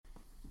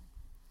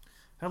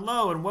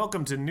Hello and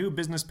welcome to New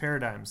Business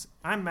Paradigms.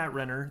 I'm Matt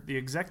Renner, the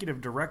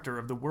Executive Director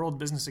of the World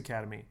Business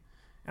Academy,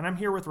 and I'm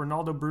here with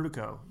Rinaldo,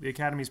 the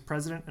Academy's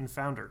president and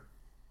founder.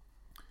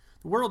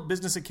 The World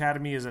Business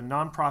Academy is a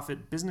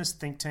nonprofit business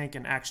think tank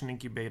and action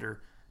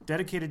incubator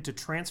dedicated to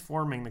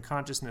transforming the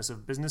consciousness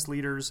of business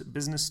leaders,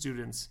 business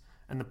students,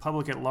 and the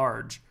public at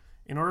large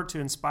in order to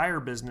inspire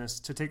business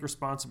to take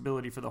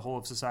responsibility for the whole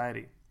of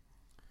society.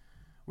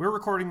 We're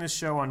recording this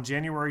show on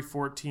January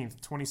 14th,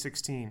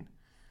 2016.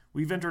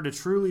 We've entered a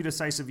truly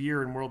decisive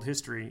year in world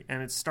history,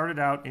 and it started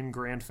out in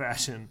grand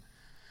fashion.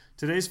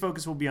 Today's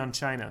focus will be on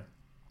China.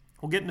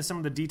 We'll get into some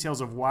of the details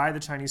of why the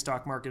Chinese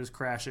stock market is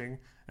crashing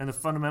and the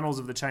fundamentals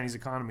of the Chinese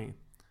economy.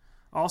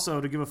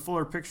 Also, to give a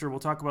fuller picture, we'll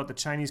talk about the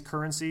Chinese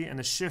currency and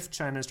the shift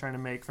China is trying to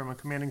make from a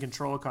command and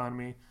control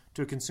economy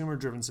to a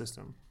consumer-driven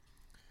system.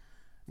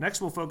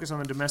 Next, we'll focus on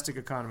the domestic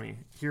economy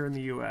here in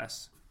the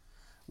U.S.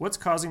 What's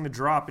causing the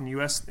drop in the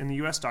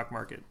U.S. stock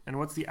market, and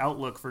what's the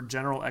outlook for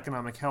general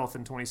economic health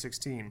in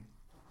 2016?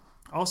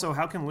 Also,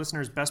 how can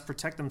listeners best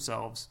protect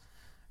themselves,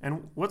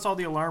 and what's all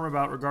the alarm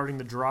about regarding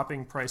the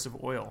dropping price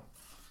of oil?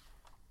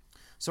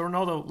 So,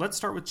 Rinaldo, let's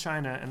start with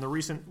China and the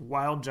recent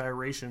wild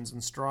gyrations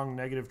and strong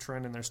negative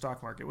trend in their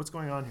stock market. What's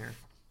going on here?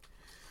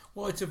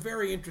 Well, it's a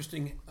very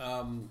interesting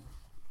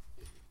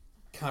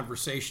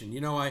conversation.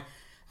 You know, I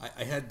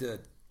had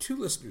two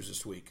listeners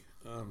this week,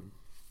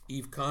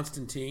 Eve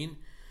Constantine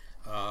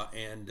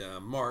and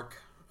Mark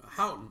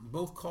Houghton,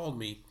 both called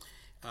me,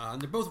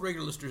 and they're both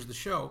regular listeners of the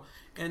show.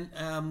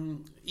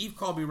 And Eve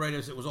called me right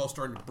as it was all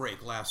starting to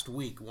break last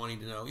week,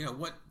 wanting to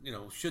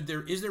know,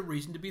 is there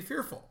reason to be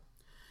fearful?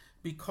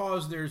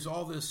 Because there's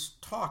all this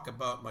talk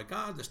about, my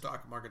God, the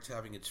stock market's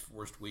having its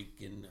worst week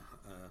in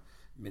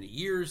many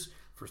years,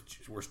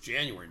 worst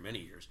January in many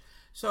years.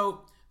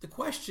 So the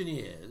question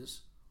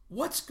is,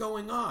 what's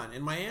going on?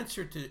 And my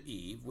answer to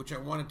Eve, which I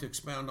wanted to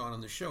expound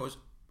on the show, is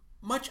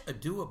much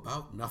ado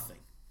about nothing.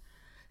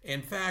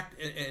 In fact,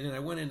 and I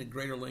went into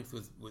greater length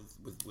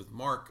with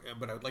Mark,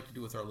 but I would like to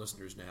do with our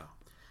listeners now.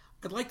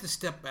 I'd like to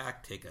step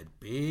back, take a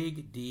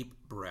big, deep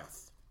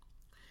breath.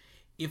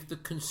 If the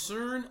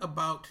concern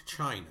about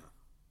China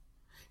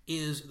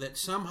is that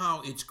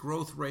somehow its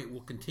growth rate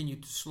will continue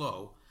to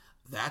slow,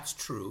 that's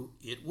true,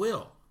 it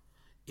will.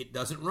 It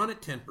doesn't run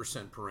at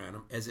 10% per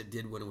annum as it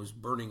did when it was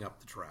burning up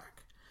the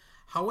track.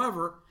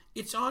 However,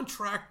 it's on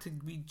track to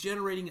be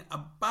generating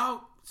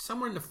about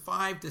somewhere in the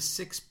 5 to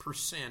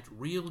 6%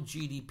 real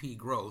GDP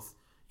growth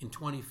in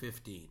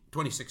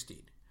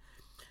 2016.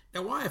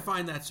 Now, why I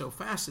find that so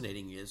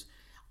fascinating is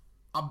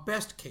a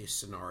best case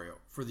scenario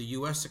for the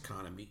U.S.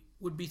 economy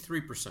would be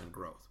 3%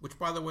 growth, which,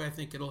 by the way, I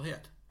think it'll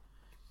hit.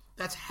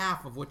 That's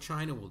half of what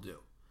China will do.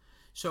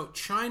 So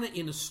China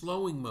in a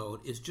slowing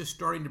mode is just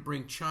starting to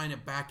bring China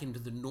back into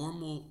the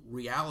normal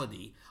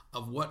reality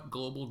of what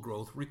global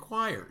growth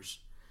requires.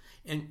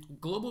 And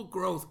global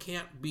growth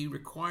can't be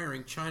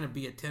requiring China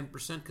be at 10%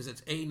 because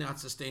it's A, not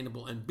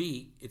sustainable, and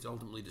B, it's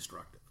ultimately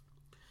destructive.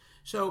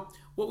 So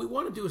what we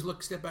want to do is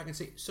step back and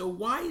say, so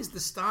why is the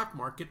stock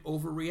market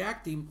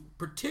overreacting,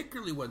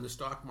 particularly when the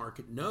stock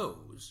market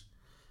knows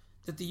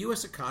that the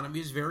U.S. economy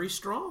is very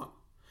strong?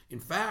 In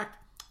fact,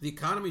 the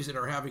economies that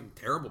are having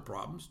terrible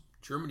problems,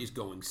 Germany's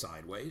going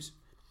sideways.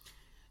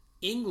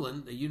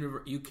 England, the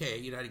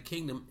UK, United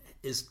Kingdom,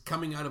 is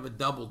coming out of a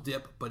double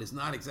dip, but is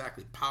not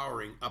exactly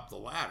powering up the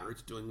ladder.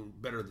 It's doing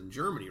better than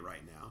Germany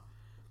right now.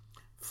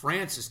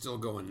 France is still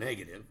going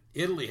negative.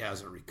 Italy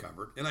hasn't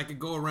recovered. And I could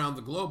go around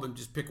the globe and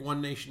just pick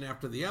one nation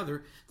after the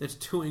other that's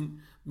doing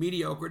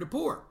mediocre to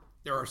poor.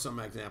 There are some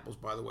examples,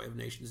 by the way, of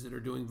nations that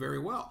are doing very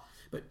well.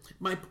 But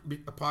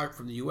apart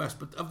from the U.S.,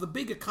 but of the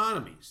big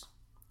economies,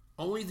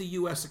 only the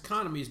U.S.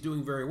 economy is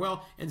doing very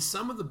well, and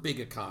some of the big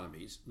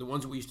economies, the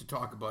ones we used to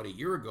talk about a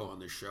year ago on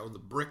this show, the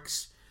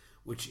BRICS,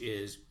 which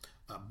is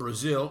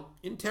Brazil,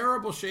 in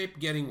terrible shape,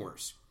 getting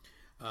worse.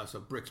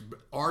 So BRICS,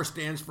 R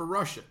stands for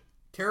Russia,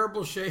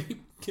 terrible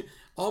shape,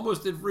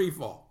 almost in free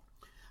fall.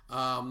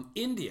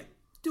 India,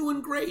 doing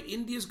great.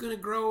 India's going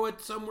to grow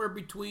at somewhere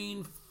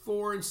between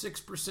 4 and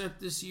 6%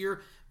 this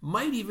year,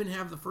 might even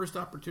have the first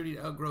opportunity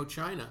to outgrow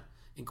China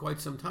in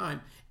quite some time,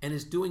 and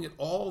is doing it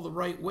all the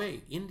right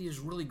way. India's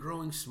really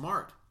growing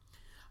smart.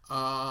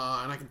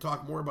 And I can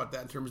talk more about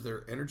that in terms of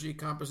their energy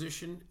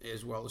composition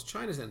as well as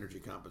China's energy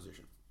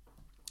composition.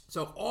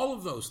 So all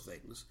of those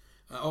things,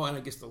 and I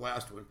guess the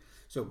last one,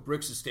 so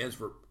BRICS stands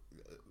for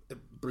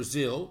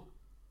Brazil,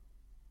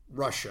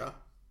 Russia,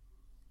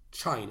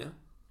 China,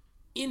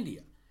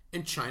 India,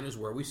 and China's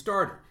where we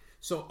started.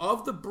 So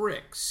of the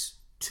BRICS,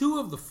 2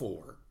 of the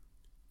 4,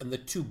 and the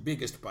 2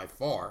 biggest by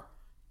far,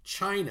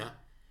 China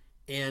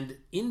and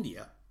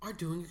India, are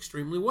doing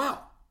extremely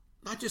well.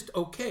 Not just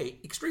okay,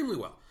 extremely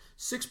well.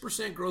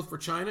 6% growth for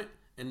China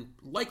and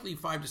likely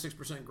 5 to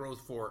 6%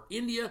 growth for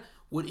India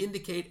would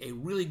indicate a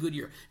really good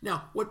year.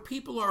 Now, what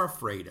people are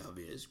afraid of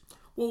is,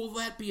 well, will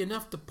that be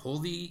enough to pull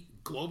the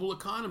global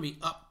economy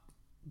up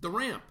the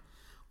ramp?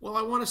 Well,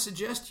 I want to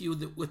suggest to you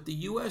that with the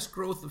U.S.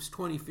 growth of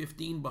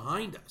 2015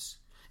 behind us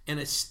and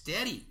a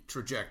steady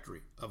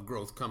trajectory of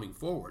growth coming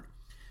forward,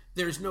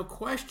 there's no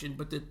question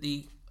but that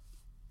the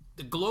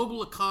the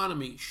global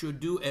economy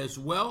should do as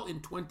well in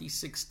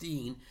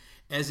 2016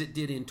 as it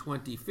did in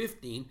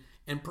 2015,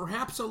 and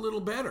perhaps a little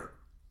better.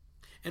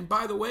 And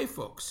by the way,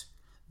 folks,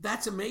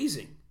 that's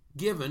amazing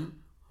given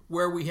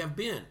where we have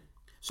been.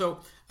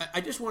 So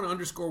I just want to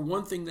underscore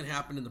one thing that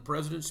happened in the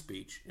president's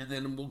speech, and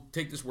then we'll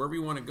take this wherever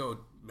you want to go,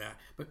 Matt.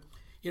 But,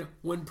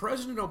 when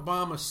President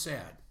Obama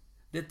said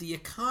that the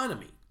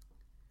economy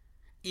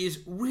is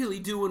really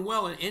doing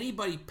well, and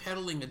anybody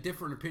peddling a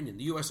different opinion,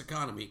 the U.S.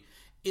 economy,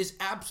 is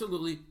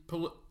absolutely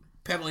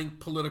peddling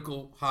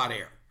political hot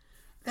air.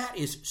 That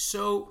is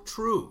so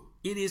true.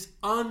 It is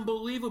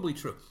unbelievably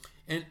true.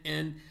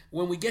 And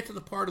when we get to the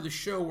part of the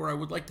show where I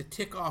would like to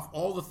tick off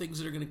all the things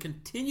that are going to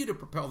continue to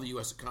propel the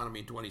U.S.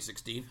 economy in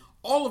 2016,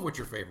 all of which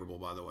are favorable,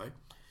 by the way,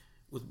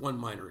 with one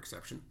minor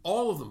exception,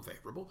 all of them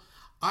favorable,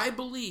 I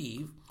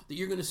believe that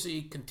you're going to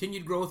see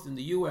continued growth in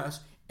the U.S.,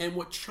 and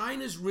what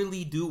China's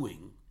really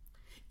doing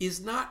is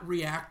not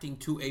reacting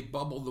to a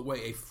bubble the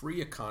way a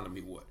free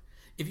economy would.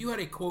 If you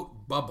had a,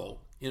 quote,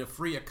 bubble in a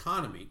free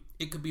economy,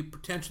 it could be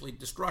potentially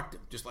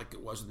destructive, just like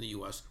it was in the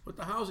U.S. with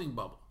the housing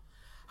bubble.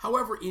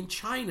 However, in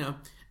China,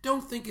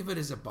 don't think of it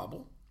as a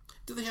bubble.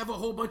 Do they have a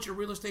whole bunch of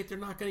real estate they're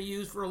not going to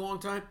use for a long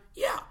time?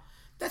 Yeah,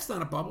 that's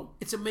not a bubble.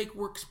 It's a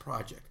make-works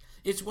project.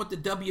 It's what the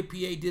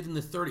WPA did in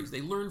the 30s.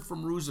 They learned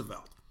from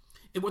Roosevelt.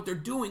 And what they're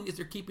doing is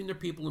they're keeping their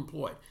people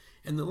employed.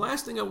 And the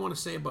last thing I want to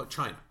say about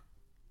China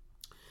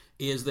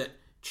is that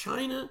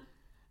China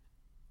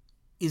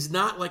is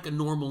not like a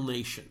normal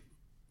nation.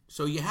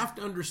 So you have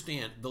to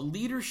understand, the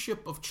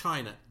leadership of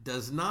China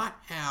does not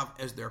have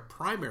as their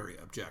primary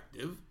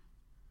objective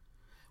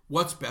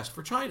what's best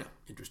for China,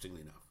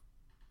 interestingly enough.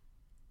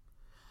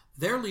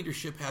 Their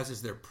leadership has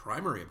as their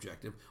primary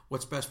objective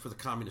what's best for the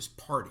Communist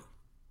Party.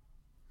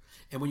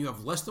 And when you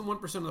have less than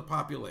 1% of the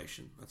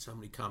population, that's how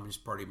many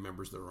Communist Party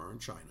members there are in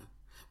China,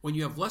 when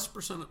you have less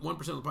than 1%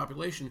 of the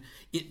population,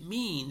 it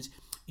means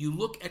you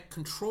look at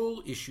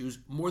control issues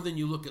more than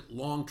you look at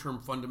long-term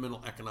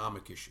fundamental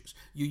economic issues.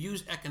 You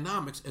use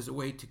economics as a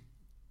way to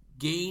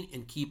gain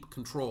and keep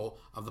control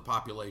of the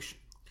population.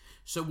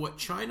 So what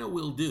China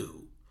will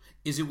do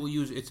is it will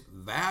use its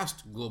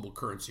vast global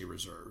currency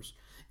reserves,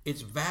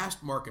 its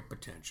vast market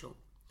potential,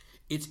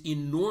 its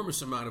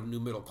enormous amount of new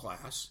middle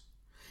class,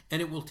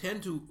 and it will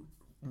tend to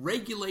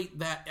regulate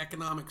that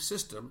economic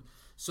system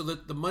so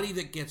that the money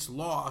that gets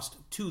lost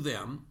to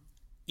them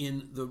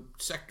in the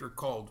sector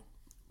called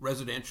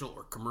residential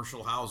or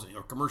commercial housing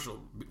or commercial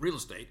real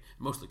estate,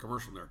 mostly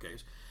commercial in their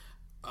case,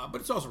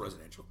 but it's also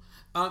residential,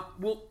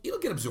 it'll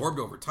get absorbed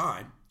over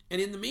time.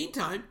 And in the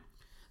meantime,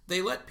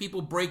 they let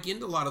people break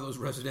into a lot of those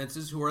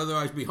residences who would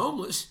otherwise be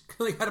homeless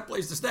because they had a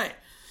place to stay.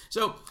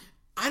 So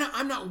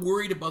I'm not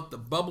worried about the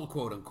bubble,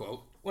 quote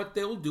unquote. What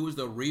they'll do is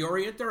they'll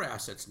reorient their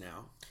assets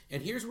now,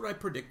 and here's what I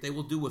predict they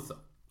will do with them.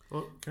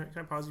 Well, can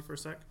I pause you for a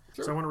sec?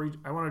 Sure. So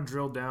I want to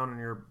drill down on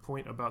your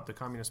point about the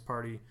Communist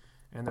Party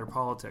and their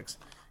politics.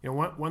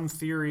 One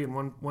theory and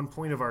one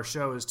point of our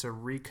show is to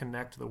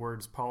reconnect the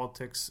words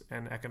politics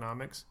and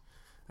economics,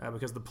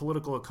 because the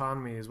political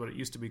economy is what it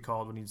used to be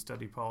called when you'd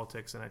study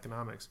politics and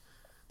economics.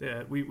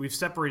 We've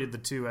separated the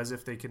two as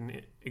if they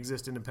can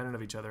exist independent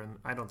of each other, and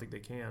I don't think they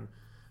can.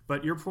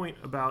 But your point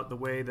about the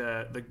way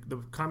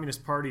the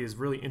Communist Party is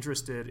really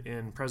interested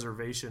in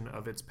preservation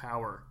of its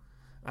power.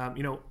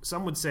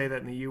 Some would say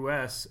that in the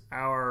U.S.,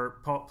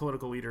 our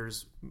political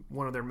leaders,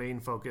 one of their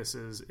main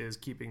focuses is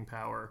keeping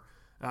power.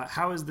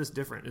 How is this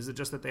different? Is it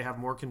just that they have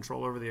more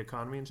control over the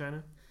economy in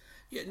China?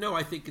 Yeah, no,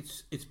 I think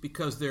it's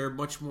because they're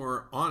much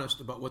more honest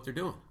about what they're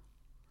doing.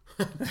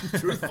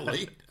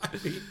 Truthfully,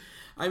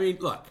 I mean,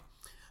 look.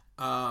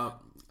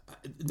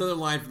 Another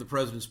line from the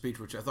president's speech,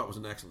 which I thought was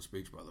an excellent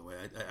speech, by the way.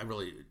 I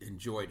really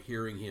enjoyed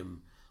hearing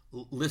him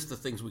list the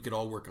things we could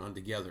all work on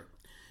together,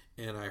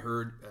 and I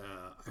heard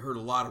a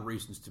lot of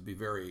reasons to be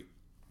very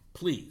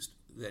pleased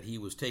that he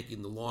was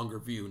taking the longer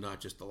view, not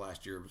just the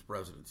last year of his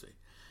presidency.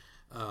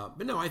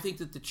 But no, I think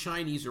that the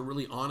Chinese are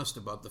really honest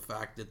about the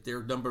fact that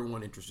their number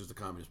one interest is the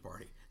Communist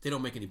Party. They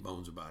don't make any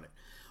bones about it.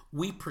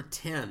 We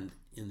pretend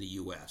in the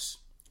U.S.,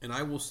 and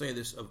I will say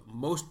this of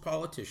most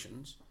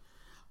politicians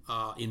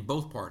in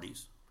both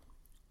parties,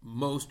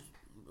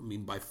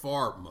 by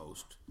far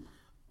most,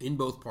 in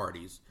both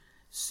parties,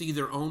 see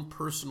their own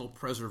personal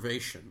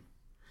preservation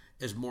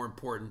as more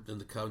important than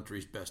the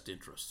country's best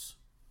interests.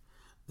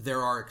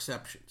 There are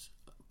exceptions.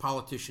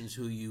 Politicians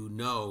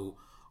who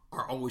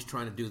are always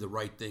trying to do the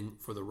right thing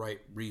for the right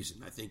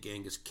reason. I think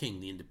Angus King,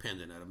 the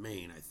independent out of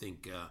Maine. I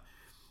think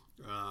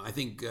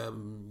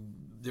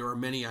there are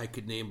many I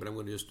could name, but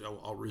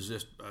I'll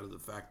resist out of the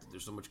fact that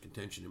there's so much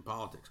contention in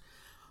politics.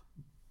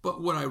 But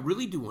what I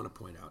really do want to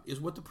point out is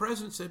what the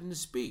president said in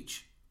his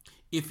speech.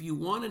 If you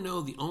want to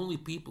know the only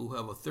people who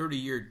have a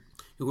 30-year,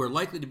 who are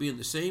likely to be in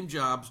the same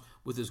jobs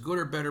with as good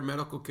or better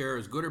medical care,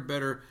 as good or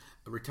better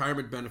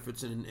retirement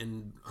benefits,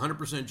 and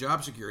 100%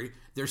 job security,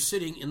 they're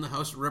sitting in the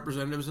House of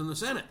Representatives and the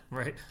Senate.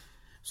 Right.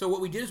 So what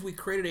we did is we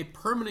created a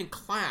permanent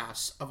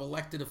class of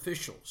elected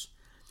officials.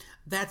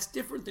 That's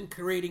different than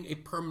creating a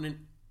permanent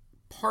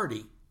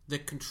party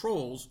that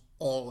controls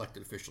all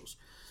elected officials.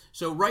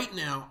 So right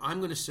now, I'm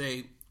going to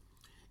say,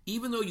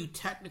 even though you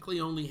technically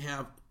only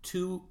have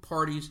two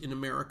parties in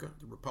America,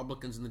 the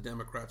Republicans and the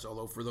Democrats,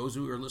 although for those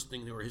who are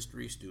listening who are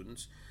history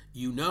students,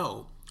 you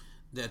know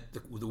that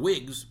the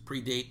Whigs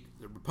predate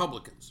the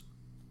Republicans,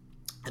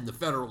 and the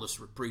Federalists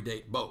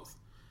predate both.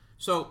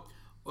 So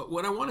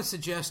what I want to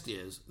suggest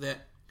is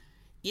that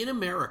in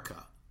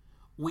America,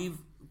 we've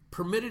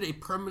permitted a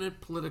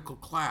permanent political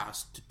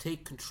class to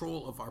take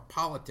control of our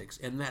politics,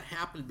 and that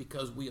happened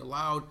because we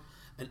allowed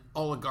an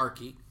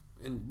oligarchy,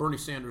 and Bernie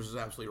Sanders is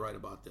absolutely right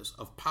about this,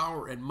 of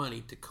power and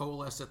money to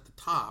coalesce at the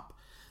top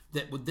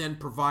that would then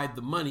provide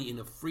the money in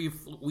a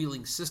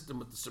freewheeling system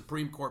that the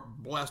Supreme Court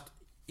blessed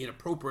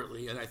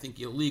inappropriately, and I think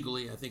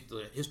illegally. I think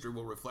the history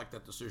will reflect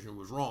that decision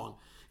was wrong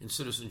in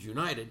Citizens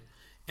United.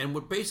 And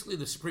what basically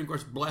the Supreme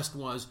Court's blessed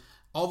was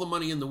all the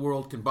money in the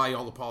world can buy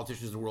all the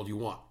politicians in the world you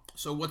want.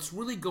 So what's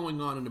really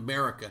going on in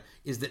America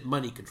is that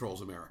money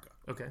controls America.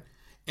 Okay.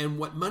 And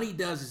what money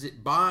does is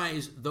it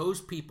buys those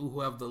people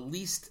who have the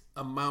least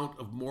amount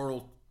of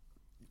moral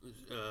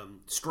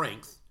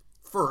strength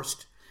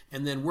first,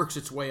 and then works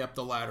its way up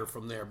the ladder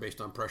from there based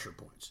on pressure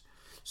points.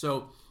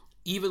 So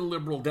even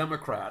liberal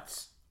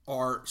Democrats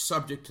are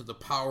subject to the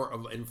power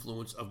of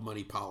influence of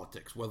money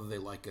politics, whether they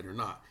like it or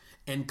not.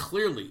 And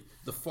clearly,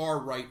 the far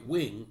right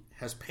wing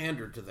has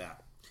pandered to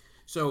that.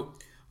 So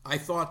I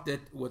thought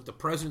that what the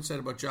president said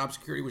about job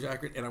security was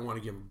accurate, and I want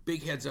to give a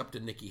big heads up to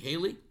Nikki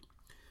Haley.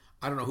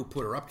 I don't know who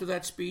put her up to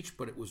that speech,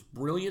 but it was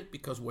brilliant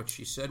because what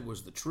she said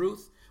was the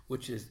truth,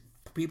 which is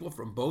people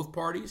from both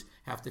parties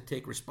have to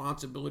take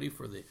responsibility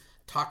for the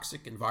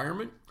toxic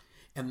environment,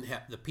 and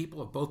the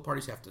people of both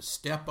parties have to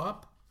step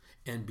up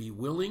and be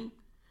willing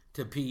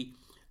to be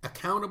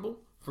accountable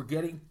for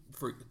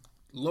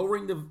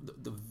lowering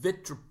the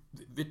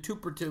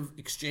vituperative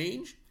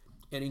exchange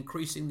and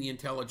increasing the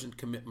intelligent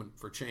commitment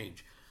for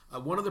change.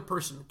 One other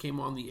person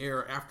came on the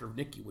air after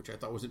Nikki, which I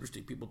thought was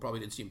interesting. People probably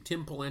didn't see him.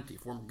 Tim Pawlenty,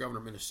 former governor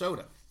of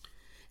Minnesota.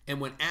 And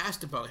when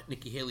asked about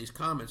Nikki Haley's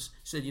comments,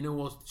 said,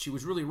 well, she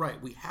was really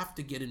right. We have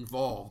to get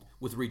involved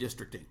with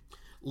redistricting.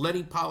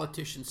 Letting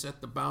politicians set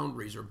the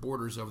boundaries or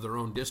borders of their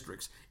own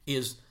districts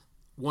is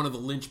one of the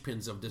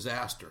linchpins of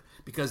disaster.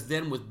 Because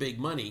then with big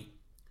money,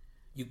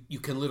 you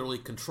can literally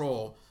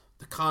control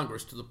the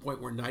Congress to the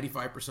point where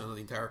 95% of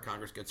the entire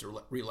Congress gets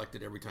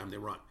reelected every time they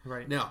run.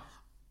 Right. Now,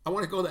 I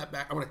want to go that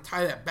back. I want to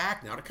tie that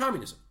back now to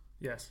communism.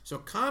 Yes. So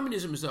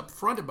communism is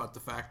upfront about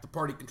the fact the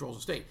party controls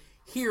the state.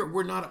 Here,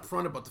 we're not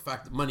upfront about the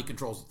fact that money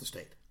controls the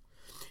state.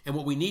 And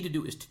what we need to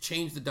do is to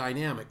change the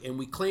dynamic. And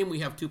we claim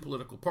we have two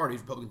political parties,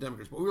 Republican and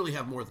Democrats, but we really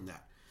have more than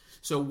that.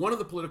 So one of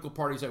the political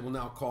parties I will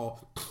now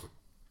call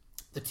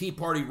the Tea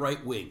Party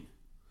right wing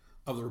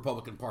of the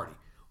Republican Party,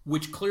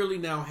 which clearly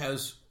now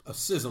has a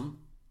schism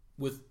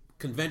with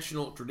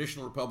conventional,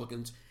 traditional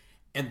Republicans,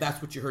 and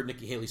that's what you heard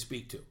Nikki Haley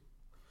speak to.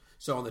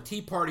 So on the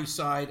Tea Party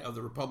side of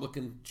the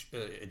Republican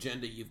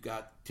agenda, you've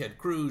got Ted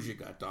Cruz, you've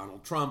got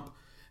Donald Trump,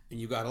 and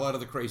you've got a lot of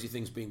the crazy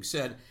things being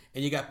said,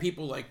 and you got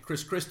people like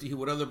Chris Christie, who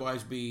would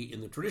otherwise be in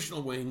the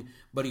traditional wing,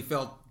 but he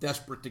felt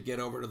desperate to get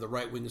over to the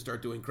right wing and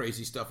start doing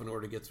crazy stuff in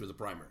order to get through the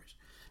primaries.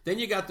 Then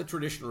you got the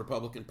traditional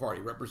Republican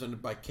Party,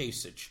 represented by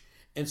Kasich,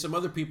 and some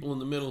other people in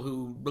the middle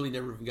who really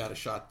never even got a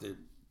shot to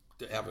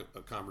have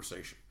a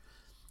conversation.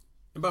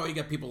 And by the way, you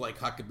got people like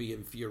Huckabee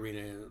and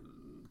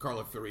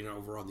Carla Fiorina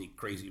over on the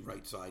crazy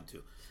right side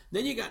too.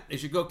 Then you got,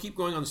 as you keep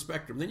going on the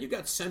spectrum, then you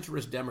got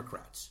centrist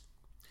Democrats.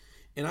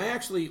 And I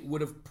actually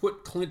would have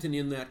put Clinton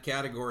in that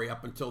category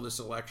up until this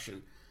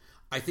election.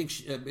 I think,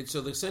 so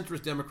the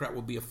centrist Democrat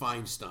will be a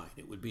Feinstein.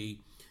 It would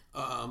be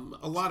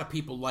a lot of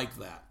people like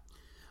that.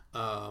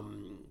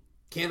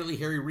 Candidly,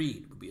 Harry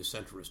Reid would be a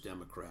centrist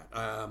Democrat.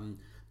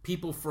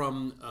 People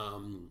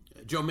from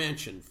Joe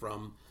Manchin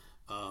from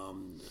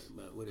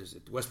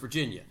West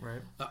Virginia.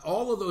 Right.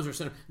 All of those are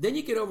center. Then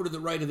you get over to the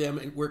right of them,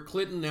 and where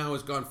Clinton now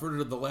has gone further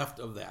to the left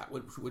of that,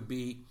 which would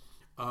be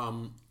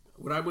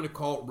what I'm going to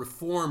call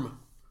reform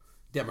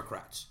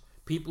Democrats.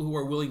 People who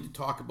are willing to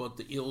talk about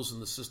the ills in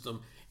the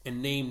system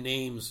and name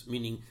names,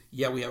 meaning,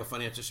 yeah, we have a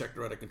financial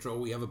sector out of control,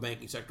 we have a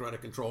banking sector out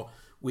of control,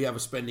 we have a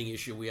spending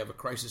issue, we have a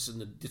crisis in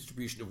the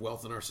distribution of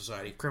wealth in our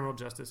society. Criminal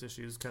justice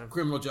issues,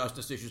 Criminal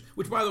justice issues,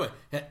 which, by the way,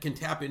 can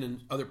tap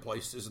in other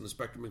places in the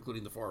spectrum,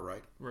 including the far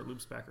right. Where it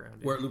loops back around.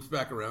 Yeah. Where it loops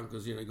back around,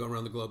 because, you go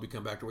around the globe, you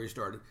come back to where you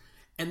started.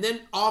 And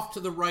then off to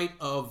the right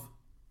of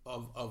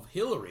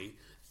Hillary,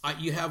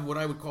 you have what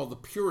I would call the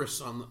purists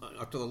to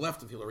the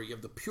left of Hillary. You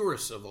have the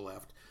purists of the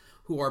left,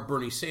 who are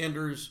Bernie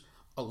Sanders,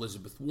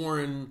 Elizabeth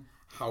Warren,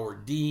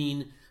 Howard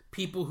Dean,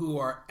 people who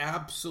are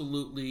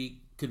absolutely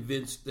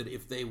convinced that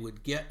if they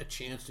would get a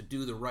chance to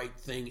do the right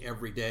thing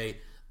every day,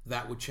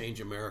 that would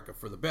change America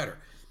for the better.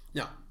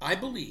 Now, I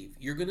believe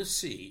you're going to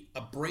see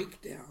a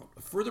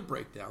further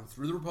breakdown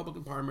through the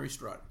Republican primary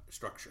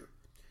structure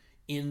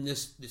in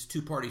this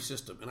two-party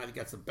system, and I think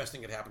that's the best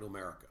thing that happened to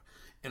America.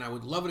 And I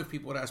would love it if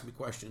people would ask me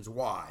questions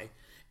why,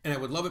 and I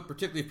would love it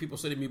particularly if people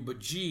say to me, but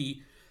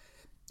gee,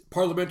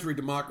 parliamentary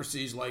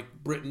democracies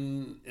like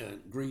Britain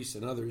and Greece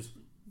and others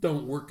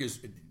don't work as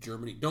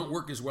Germany, don't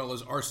work as well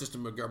as our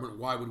system of government.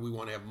 Why would we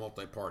want to have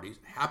multi-parties?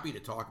 Happy to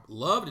talk,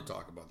 love to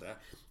talk about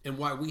that, and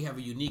why we have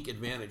a unique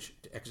advantage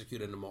to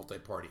execute in a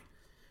multi-party.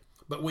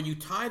 But when you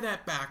tie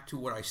that back to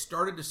what I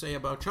started to say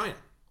about China,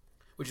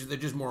 which is they're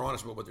just more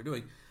honest about what they're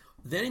doing,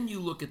 then you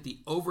look at the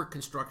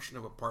over-construction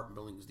of apartment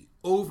buildings, the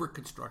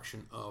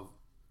over-construction of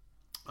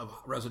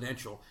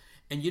residential,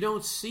 and you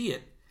don't see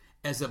it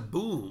as a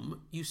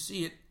boom, you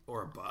see it,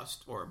 or a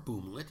bust, or a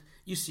boomlet,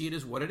 you see it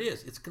as what it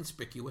is. It's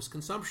conspicuous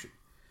consumption.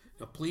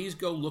 Now, please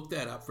go look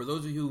that up. For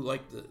those of you who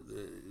like the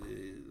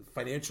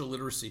financial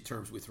literacy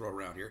terms we throw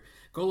around here,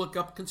 go look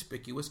up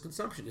conspicuous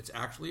consumption. It's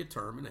actually a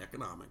term in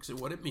economics, and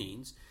what it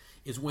means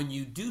is when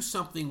you do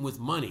something with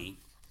money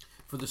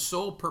for the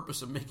sole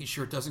purpose of making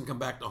sure it doesn't come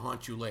back to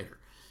haunt you later.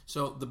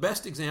 So the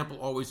best example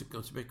always of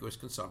conspicuous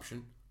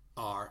consumption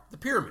are the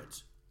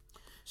pyramids.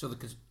 So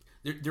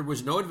there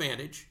was no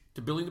advantage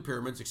to building the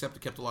pyramids except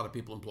it kept a lot of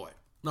people employed.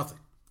 Nothing.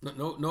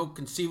 No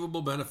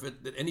conceivable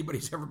benefit that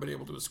anybody's ever been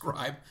able to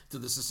ascribe to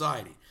the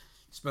society.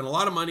 Spent a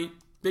lot of money,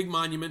 big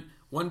monument,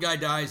 one guy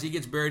dies, he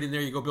gets buried in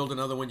there, you go build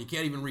another one, you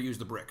can't even reuse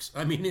the bricks.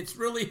 I mean, it's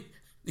really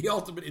the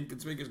ultimate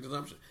inconspicuous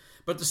consumption.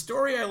 But the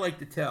story I like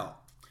to tell,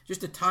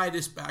 just to tie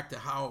this back to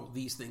how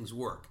these things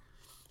work.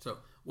 So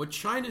what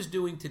China's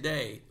doing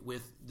today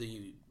with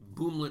the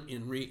boomlet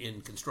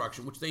in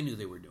construction, which they knew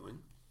they were doing,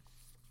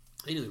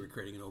 they knew they were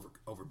creating an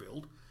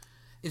overbuild,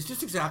 is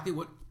just exactly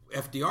what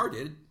FDR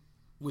did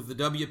with the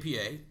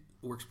WPA,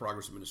 Works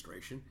Progress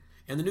Administration,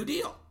 and the New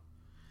Deal.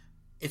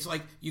 It's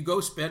like you go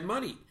spend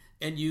money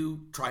and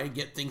you try to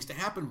get things to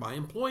happen by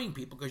employing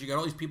people because you got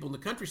all these people in the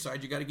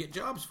countryside you got to get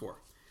jobs for.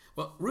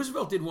 Well,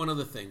 Roosevelt did one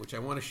other thing, which I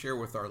want to share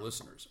with our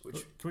listeners.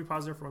 Can we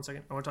pause there for 1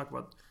 second? I want to talk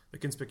about the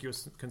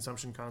conspicuous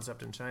consumption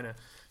concept in China.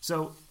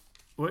 So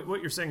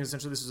what you're saying is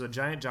essentially this is a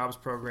giant jobs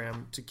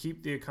program to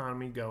keep the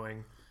economy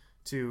going,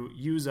 to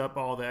use up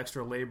all the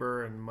extra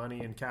labor and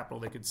money and capital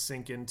they could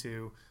sink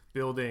into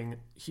building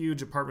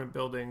huge apartment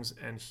buildings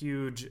and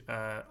huge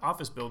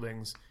office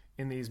buildings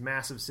in these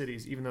massive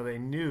cities, even though they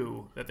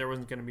knew that there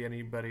wasn't going to be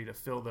anybody to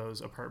fill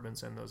those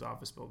apartments and those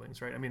office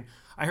buildings, right? I mean,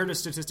 I heard a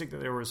statistic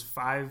that there was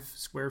 5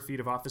 square feet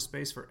of office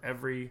space for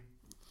every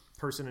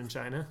person in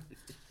China.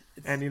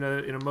 And, in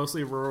a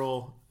mostly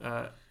rural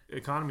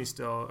economy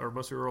still, or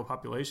mostly rural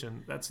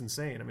population, that's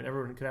insane. I mean,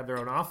 everyone could have their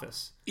own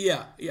office.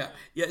 Yeah.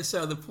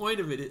 So the point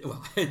of it is,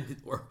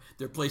 or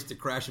their place to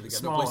crash if they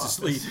got no place to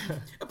sleep.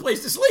 A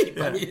place to sleep.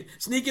 Yeah. I mean,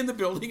 sneak in the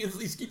building and at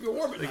least keep you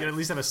warm at night. They could at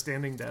least have a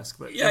standing desk,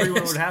 but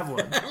everyone would have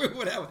one. Everyone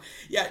would have one.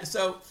 Yeah,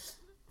 so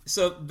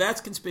that's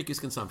conspicuous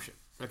consumption,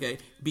 okay?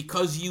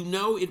 Because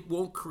it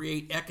won't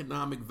create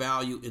economic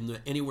value in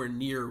the anywhere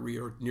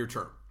near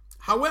term.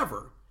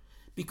 However,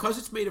 because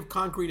it's made of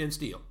concrete and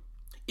steel,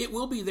 it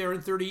will be there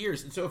in 30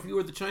 years. And so if you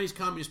are the Chinese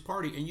Communist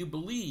Party and you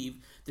believe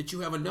that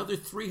you have another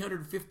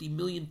 350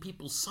 million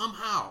people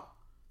somehow,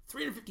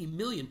 350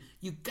 million,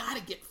 you got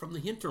to get from the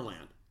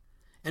hinterland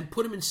and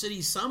put them in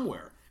cities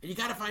somewhere. And you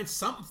got to find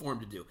something for them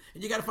to do.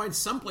 And you got to find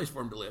some place for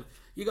them to live.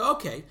 You go,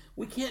 okay,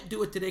 we can't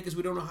do it today because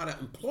we don't know how to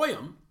employ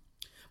them.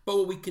 But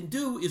what we can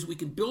do is we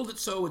can build it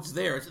so it's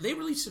there. They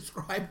really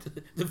subscribe to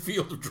the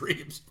field of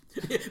dreams.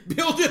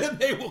 Build it and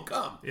they will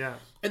come. Yeah.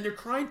 And they're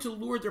trying to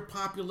lure their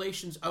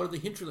populations out of the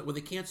hinterland where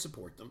they can't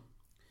support them.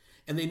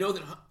 And they know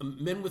that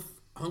men with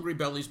hungry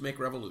bellies make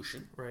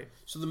revolution. Right.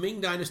 So the Ming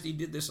Dynasty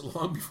did this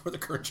long before the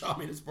current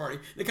Communist Party.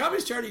 The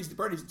Communist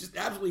Party is just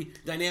absolutely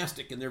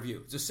dynastic in their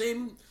view. It's the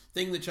same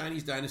thing the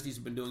Chinese dynasties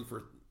have been doing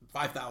for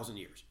 5,000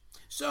 years.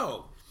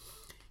 So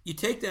you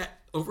take that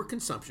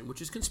overconsumption, which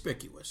is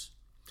conspicuous.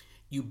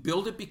 You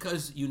build it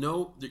because you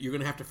know that you're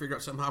going to have to figure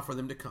out somehow for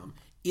them to come.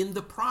 In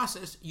the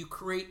process, you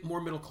create more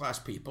middle-class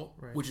people,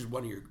 right, which is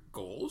one of your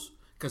goals,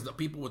 because the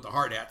people with the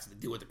hard hats that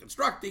deal with the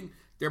constructing,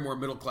 they're more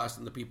middle-class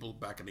than the people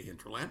back in the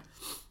hinterland.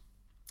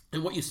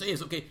 And what you say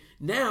is, okay,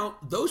 now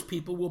those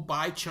people will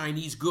buy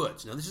Chinese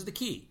goods. Now, this is the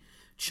key.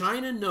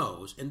 China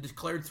knows and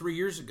declared 3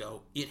 years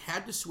ago it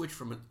had to switch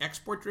from an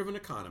export-driven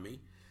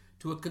economy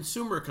to a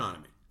consumer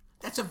economy.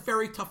 That's a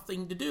very tough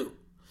thing to do.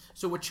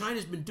 So what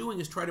China's been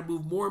doing is try to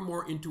move more and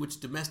more into its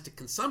domestic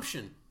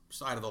consumption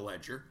side of the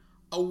ledger,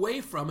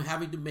 away from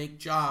having to make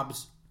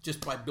jobs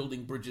just by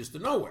building bridges to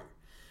nowhere.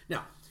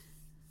 Now,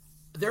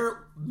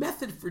 their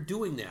method for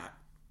doing that,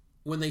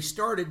 when they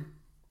started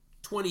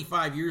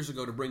 25 years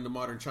ago to bring the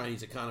modern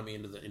Chinese economy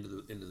into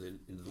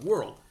the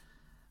world,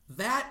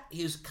 that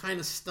is kind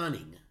of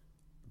stunning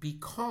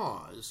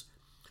because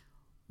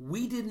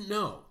we did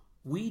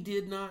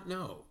not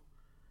know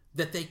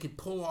that they could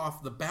pull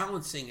off the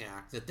balancing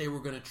act that they were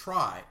going to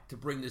try to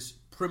bring this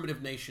primitive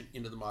nation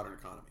into the modern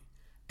economy.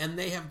 And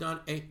they have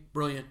done a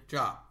brilliant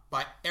job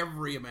by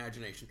every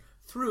imagination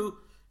through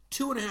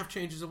 2.5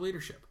 changes of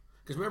leadership.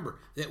 Because remember,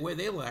 that way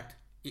they elect,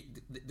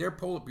 their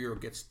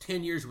Politburo gets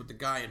 10 years with the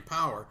guy in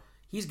power.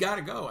 He's got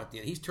to go at the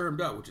end. He's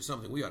termed out, which is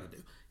something we ought to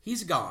do.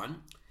 He's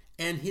gone,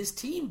 and his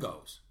team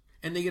goes,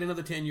 and they get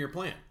another 10-year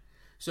plan.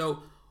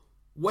 So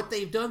what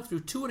they've done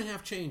through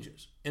 2.5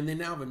 changes, and they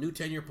now have a new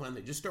 10-year plan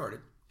they just started,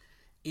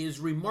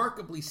 is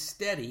remarkably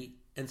steady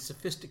and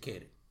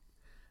sophisticated.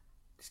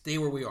 stay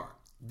where we are.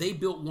 They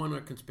built one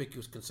a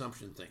conspicuous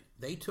consumption thing.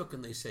 They took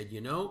and they said,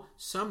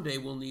 someday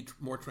we'll need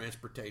more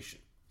transportation.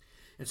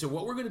 And so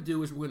what we're going to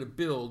do is we're going to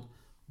build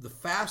the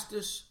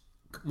fastest,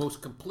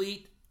 most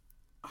complete,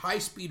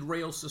 high-speed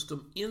rail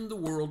system in the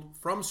world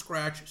from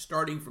scratch,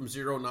 starting from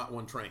zero, not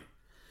one train.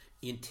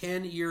 In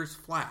 10 years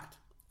flat,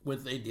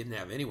 when they didn't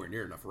have anywhere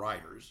near enough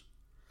riders,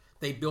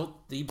 they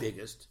built the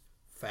biggest,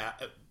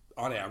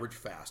 on average,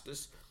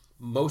 fastest,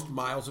 most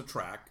miles of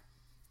track,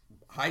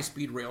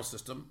 high-speed rail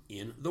system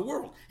in the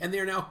world. And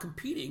they're now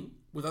competing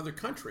with other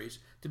countries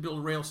to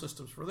build rail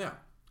systems for them.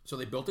 So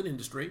they built an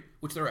industry,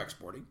 which they're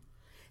exporting,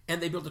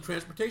 and they built a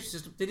transportation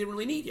system they didn't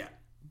really need yet.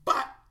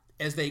 But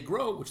as they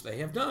grow, which they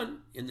have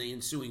done in the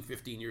ensuing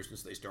 15 years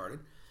since they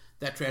started,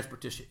 that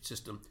transportation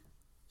system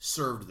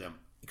served them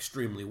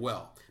extremely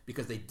well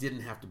because they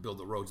didn't have to build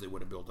the roads they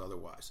would have built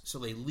otherwise. So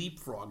they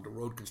leapfrogged a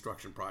road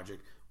construction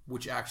project,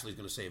 which actually is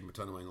going to save them a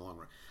ton of money in the long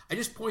run. I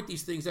just point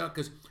these things out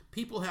because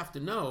people have to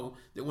know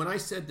that when I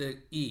said to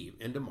Eve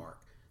and to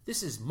Mark,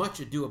 this is much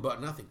ado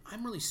about nothing.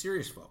 I'm really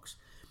serious, folks.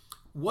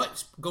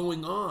 What's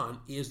going on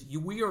is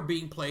we've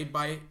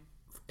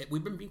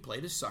been being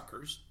played as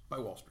suckers by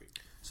Wall Street.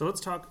 So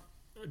let's talk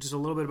just a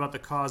little bit about the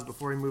cause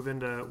before we move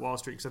into Wall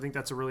Street, because I think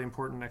that's a really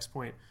important next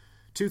point.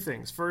 Two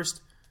things.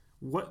 First,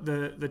 what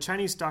the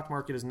Chinese stock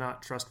market is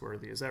not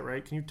trustworthy. Is that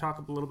right? Can you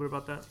talk a little bit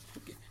about that?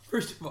 Okay.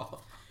 First of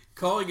all,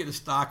 calling it a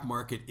stock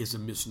market is a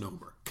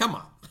misnomer. Come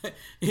on.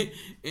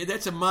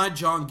 That's a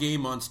mahjong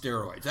game on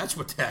steroids. That's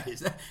what that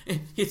is.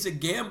 It's a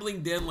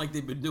gambling den like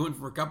they've been doing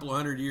for a couple of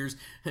 100 years.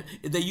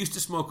 They used to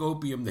smoke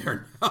opium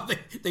there. Now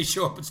they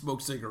show up and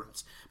smoke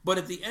cigarettes. But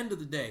at the end of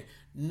the day,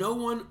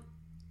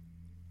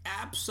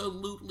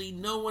 absolutely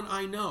no one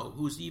I know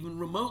who's even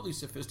remotely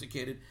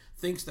sophisticated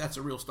thinks that's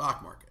a real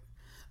stock market.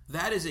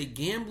 That is a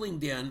gambling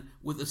den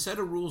with a set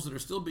of rules that are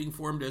still being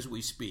formed as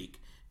we speak.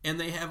 And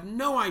they have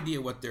no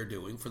idea what they're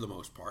doing for the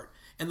most part.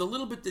 And the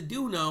little bit they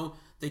do know,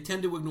 they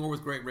tend to ignore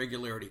with great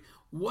regularity.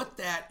 What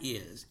that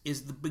is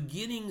the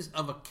beginnings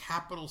of a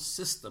capital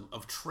system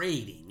of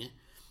trading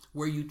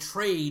where you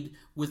trade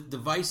with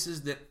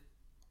devices that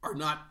are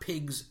not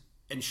pigs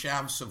and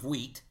shafts of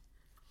wheat,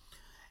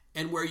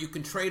 and where you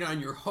can trade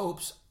on your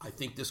hopes. I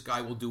think this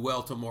guy will do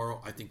well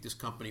tomorrow. I think this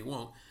company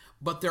won't.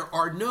 But there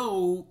are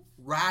no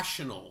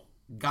rational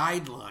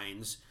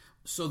guidelines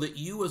so that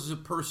you as a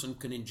person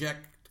can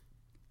inject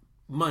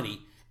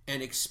money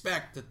and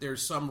expect that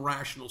there's some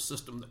rational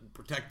system that will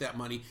protect that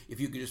money if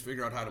you can just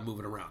figure out how to move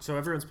it around. So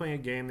everyone's playing a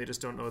game, they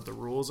just don't know what the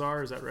rules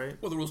are, is that right?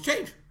 Well, the rules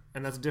change.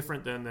 And that's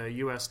different than the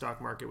U.S.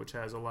 stock market, which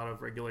has a lot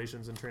of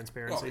regulations and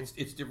transparency. Well,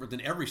 it's different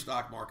than every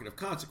stock market of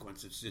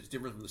consequence. It's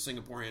different from the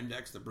Singapore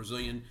index, the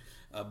Brazilian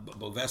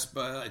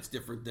Bovespa. It's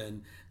different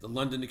than the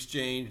London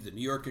exchange, the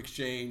New York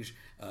exchange.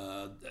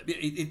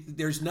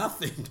 There's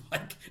nothing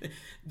like...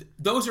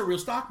 Those are real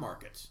stock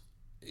markets.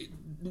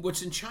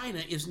 What's in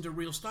China isn't a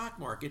real stock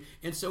market.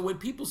 And so when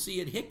people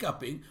see it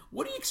hiccuping,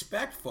 what do you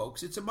expect,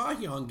 folks? It's a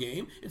mahjong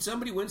game, and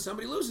somebody wins,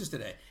 somebody loses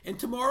today. And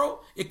tomorrow,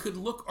 it could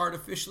look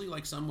artificially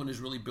like someone is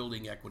really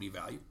building equity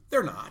value.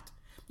 They're not.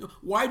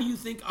 Why do you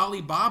think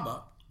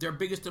Alibaba, their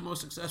biggest and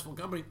most successful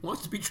company,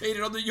 wants to be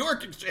traded on the New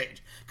York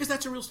exchange? Because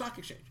that's a real stock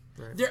exchange.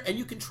 Right. There, and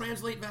you can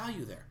translate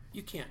value there.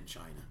 You can't in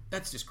China.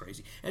 That's just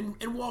crazy. And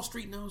Wall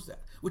Street knows that,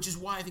 which is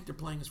why I think they're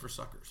playing us for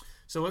suckers.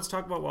 So let's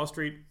talk about Wall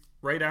Street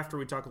right after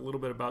we talk a little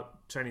bit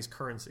about Chinese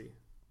currency,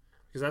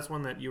 because that's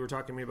one that you were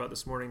talking to me about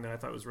this morning that I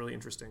thought was really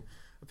interesting.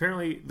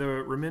 Apparently, the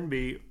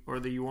renminbi, or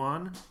the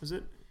yuan, is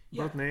it?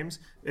 Yeah. Both names.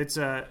 It's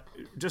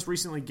just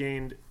recently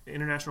gained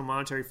International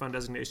Monetary Fund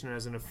designation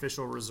as an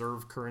official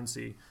reserve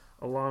currency,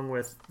 along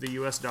with the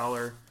U.S.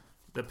 dollar,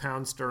 the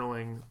pound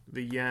sterling,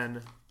 the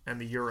yen, and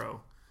the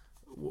euro.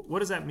 What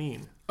does that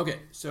mean?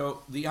 Okay,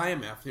 so the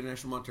IMF, the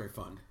International Monetary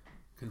Fund,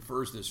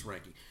 confers this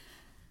ranking.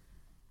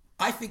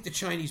 I think the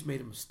Chinese made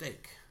a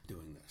mistake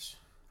doing this.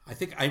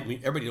 I mean,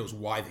 everybody knows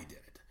why they did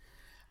it.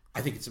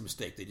 I think it's a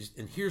mistake.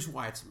 And here's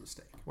why it's a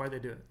mistake. Why they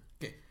do it?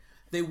 Okay,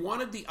 they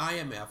wanted the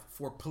IMF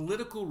for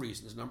political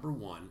reasons. Number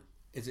one,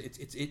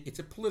 it's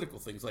a political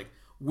thing. It's like,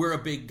 we're a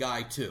big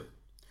guy too.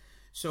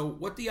 So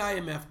what the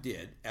IMF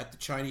did at the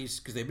Chinese,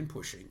 because they've been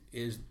pushing,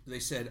 is they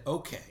said,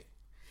 okay,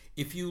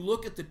 if you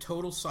look at the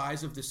total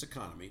size of this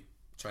economy,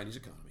 Chinese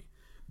economy,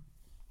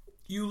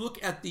 you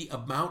look at the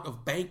amount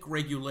of bank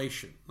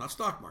regulation, not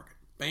stock market,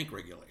 bank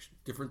regulation,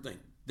 different thing.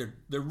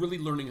 They're really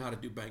learning how to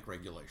do bank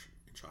regulation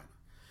in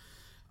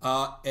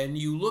China. And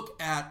you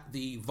look at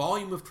the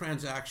volume of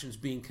transactions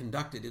being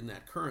conducted in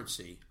that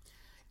currency,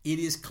 it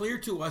is clear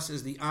to us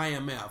as the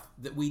IMF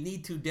that we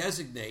need to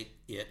designate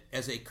it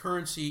as a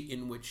currency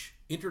in which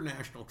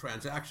international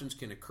transactions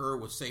can occur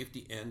with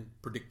safety and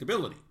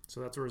predictability.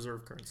 So that's a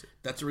reserve currency.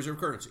 That's a reserve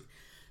currency.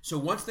 So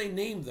once they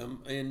named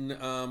them in,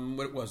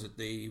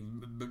 the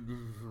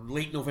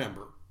late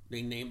November,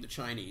 they named the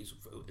Chinese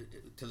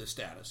to the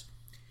status.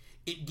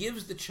 It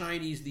gives the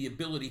Chinese the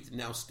ability to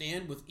now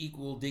stand with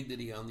equal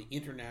dignity on the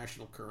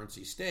international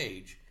currency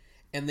stage,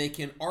 and they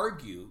can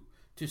argue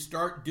to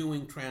start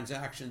doing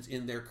transactions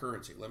in their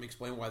currency. Let me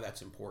explain why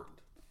that's important,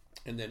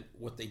 and then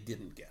what they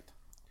didn't get.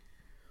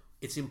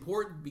 It's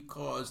important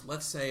because,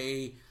 let's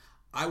say,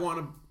 I'm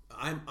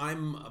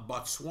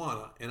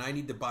Botswana and I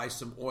need to buy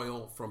some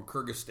oil from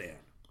Kyrgyzstan.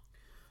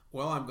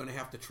 Well, I'm going to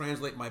have to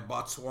translate my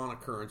Botswana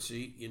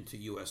currency into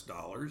U.S.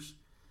 dollars,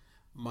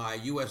 my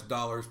U.S.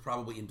 dollars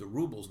probably into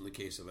rubles in the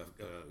case of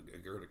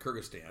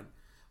Kyrgyzstan,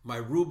 my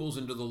rubles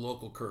into the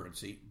local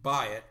currency,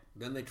 buy it,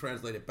 then they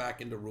translate it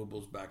back into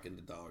rubles, back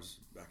into dollars,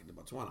 back into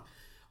Botswana.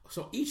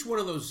 So each one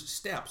of those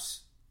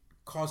steps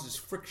causes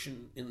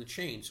friction in the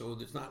chain, so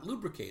it's not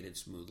lubricated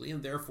smoothly,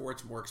 and therefore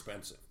it's more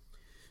expensive.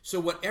 So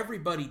what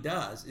everybody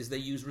does is they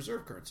use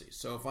reserve currencies.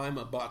 So if I'm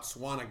a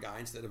Botswana guy,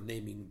 instead of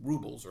naming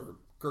rubles or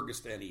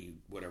Kyrgyzstani,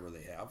 whatever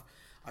they have,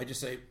 I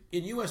just say,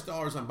 in U.S.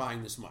 dollars, I'm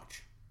buying this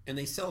much. And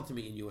they sell it to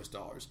me in U.S.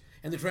 dollars.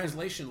 And the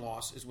translation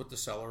loss is with the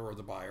seller or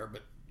the buyer,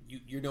 but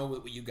you know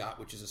what you got,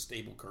 which is a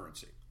stable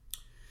currency.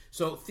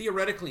 So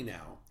theoretically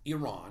now,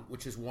 Iran,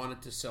 which has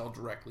wanted to sell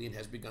directly and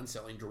has begun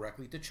selling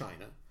directly to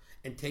China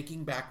and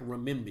taking back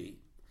renminbi,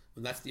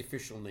 and that's the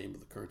official name of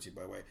the currency,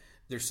 by the way.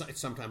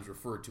 It's sometimes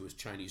referred to as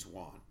Chinese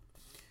yuan.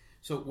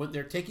 So when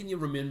they're taking the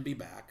renminbi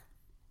back,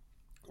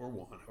 or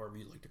yuan, however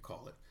you like to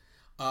call it,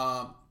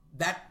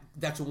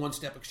 that's a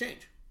one-step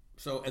exchange.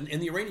 So, and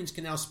the Iranians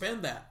can now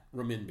spend that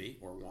renminbi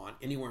or yuan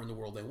anywhere in the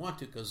world they want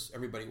to, because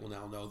everybody will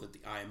now know that the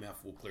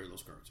IMF will clear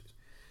those currencies.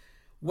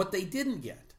 What they didn't get